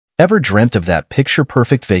Ever dreamt of that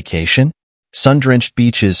picture-perfect vacation? Sun-drenched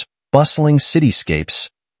beaches, bustling cityscapes,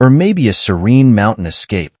 or maybe a serene mountain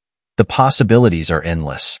escape? The possibilities are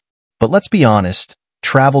endless. But let's be honest,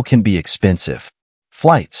 travel can be expensive.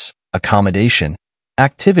 Flights, accommodation,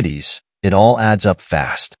 activities, it all adds up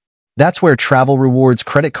fast. That's where travel rewards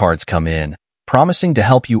credit cards come in, promising to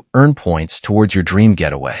help you earn points towards your dream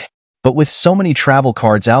getaway. But with so many travel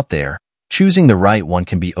cards out there, choosing the right one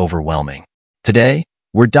can be overwhelming. Today,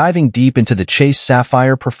 we're diving deep into the Chase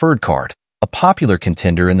Sapphire Preferred card, a popular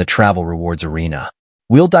contender in the travel rewards arena.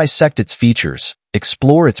 We'll dissect its features,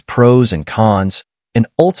 explore its pros and cons, and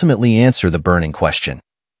ultimately answer the burning question.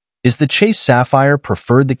 Is the Chase Sapphire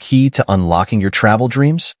Preferred the key to unlocking your travel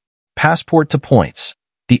dreams? Passport to points.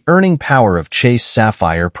 The earning power of Chase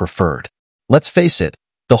Sapphire Preferred. Let's face it,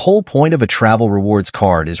 the whole point of a travel rewards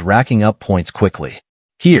card is racking up points quickly.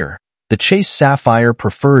 Here, the Chase Sapphire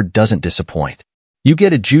Preferred doesn't disappoint. You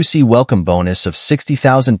get a juicy welcome bonus of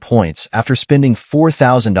 60,000 points after spending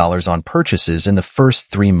 $4,000 on purchases in the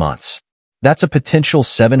first 3 months. That's a potential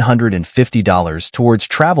 $750 towards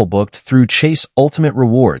travel booked through Chase Ultimate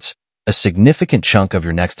Rewards, a significant chunk of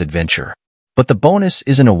your next adventure. But the bonus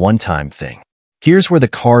isn't a one-time thing. Here's where the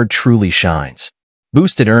card truly shines.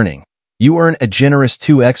 Boosted earning. You earn a generous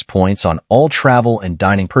 2x points on all travel and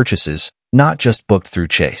dining purchases, not just booked through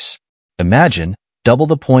Chase. Imagine double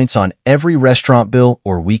the points on every restaurant bill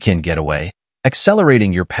or weekend getaway,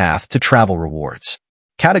 accelerating your path to travel rewards.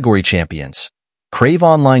 Category champions. Crave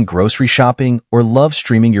online grocery shopping or love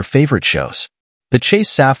streaming your favorite shows? The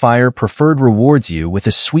Chase Sapphire Preferred rewards you with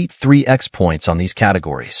a sweet 3x points on these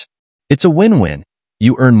categories. It's a win-win.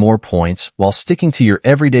 You earn more points while sticking to your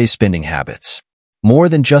everyday spending habits. More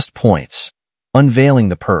than just points. Unveiling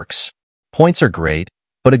the perks. Points are great,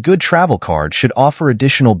 but a good travel card should offer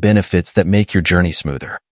additional benefits that make your journey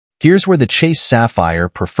smoother. Here's where the Chase Sapphire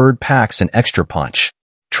Preferred packs an extra punch.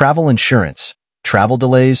 Travel insurance. Travel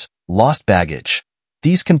delays, lost baggage.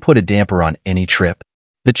 These can put a damper on any trip.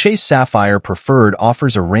 The Chase Sapphire Preferred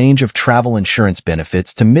offers a range of travel insurance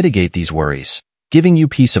benefits to mitigate these worries, giving you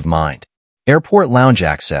peace of mind. Airport lounge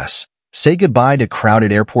access. Say goodbye to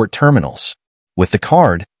crowded airport terminals. With the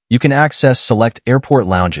card, you can access select airport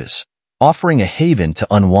lounges, offering a haven to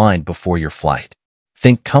unwind before your flight.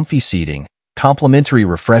 Think comfy seating, complimentary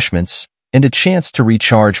refreshments, and a chance to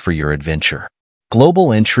recharge for your adventure.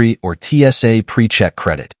 Global entry or TSA pre-check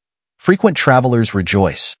credit. Frequent travelers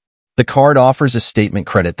rejoice. The card offers a statement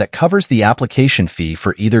credit that covers the application fee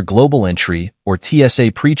for either global entry or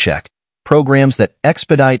TSA pre-check, programs that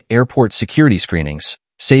expedite airport security screenings,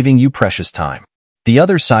 saving you precious time. The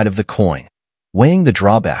other side of the coin. Weighing the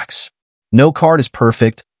drawbacks. No card is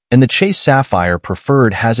perfect, and the Chase Sapphire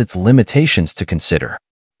Preferred has its limitations to consider.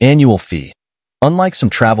 Annual fee. Unlike some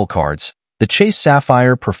travel cards, the Chase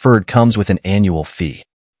Sapphire Preferred comes with an annual fee.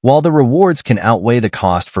 While the rewards can outweigh the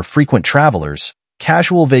cost for frequent travelers,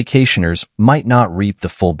 casual vacationers might not reap the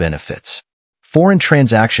full benefits. Foreign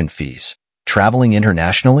transaction fees. Traveling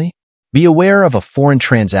internationally? Be aware of a foreign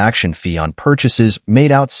transaction fee on purchases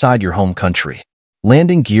made outside your home country.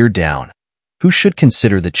 Landing gear down. Who should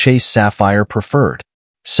consider the Chase Sapphire Preferred?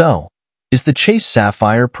 So, is the Chase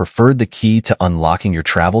Sapphire Preferred the key to unlocking your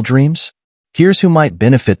travel dreams? Here's who might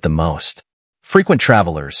benefit the most. Frequent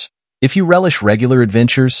travelers. If you relish regular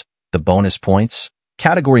adventures, the bonus points,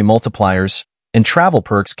 category multipliers, and travel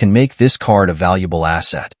perks can make this card a valuable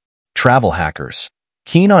asset. Travel hackers.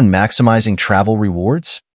 Keen on maximizing travel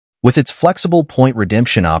rewards? With its flexible point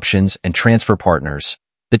redemption options and transfer partners,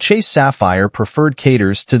 the Chase Sapphire Preferred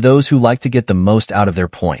caters to those who like to get the most out of their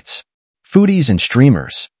points. Foodies and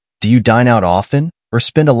streamers. Do you dine out often or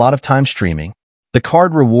spend a lot of time streaming? The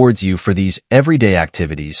card rewards you for these everyday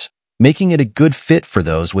activities, making it a good fit for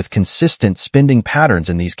those with consistent spending patterns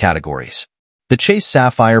in these categories. The Chase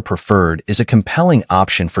Sapphire Preferred is a compelling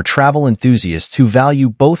option for travel enthusiasts who value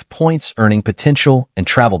both points earning potential and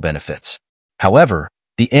travel benefits. However,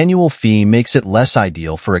 the annual fee makes it less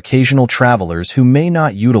ideal for occasional travelers who may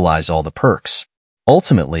not utilize all the perks.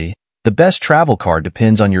 Ultimately, the best travel card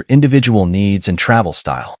depends on your individual needs and travel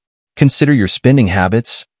style. Consider your spending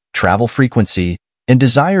habits, travel frequency, and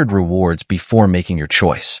desired rewards before making your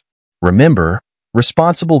choice. Remember,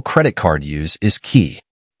 responsible credit card use is key.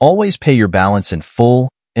 Always pay your balance in full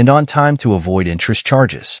and on time to avoid interest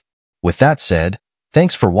charges. With that said,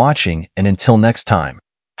 thanks for watching, and until next time,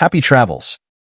 happy travels.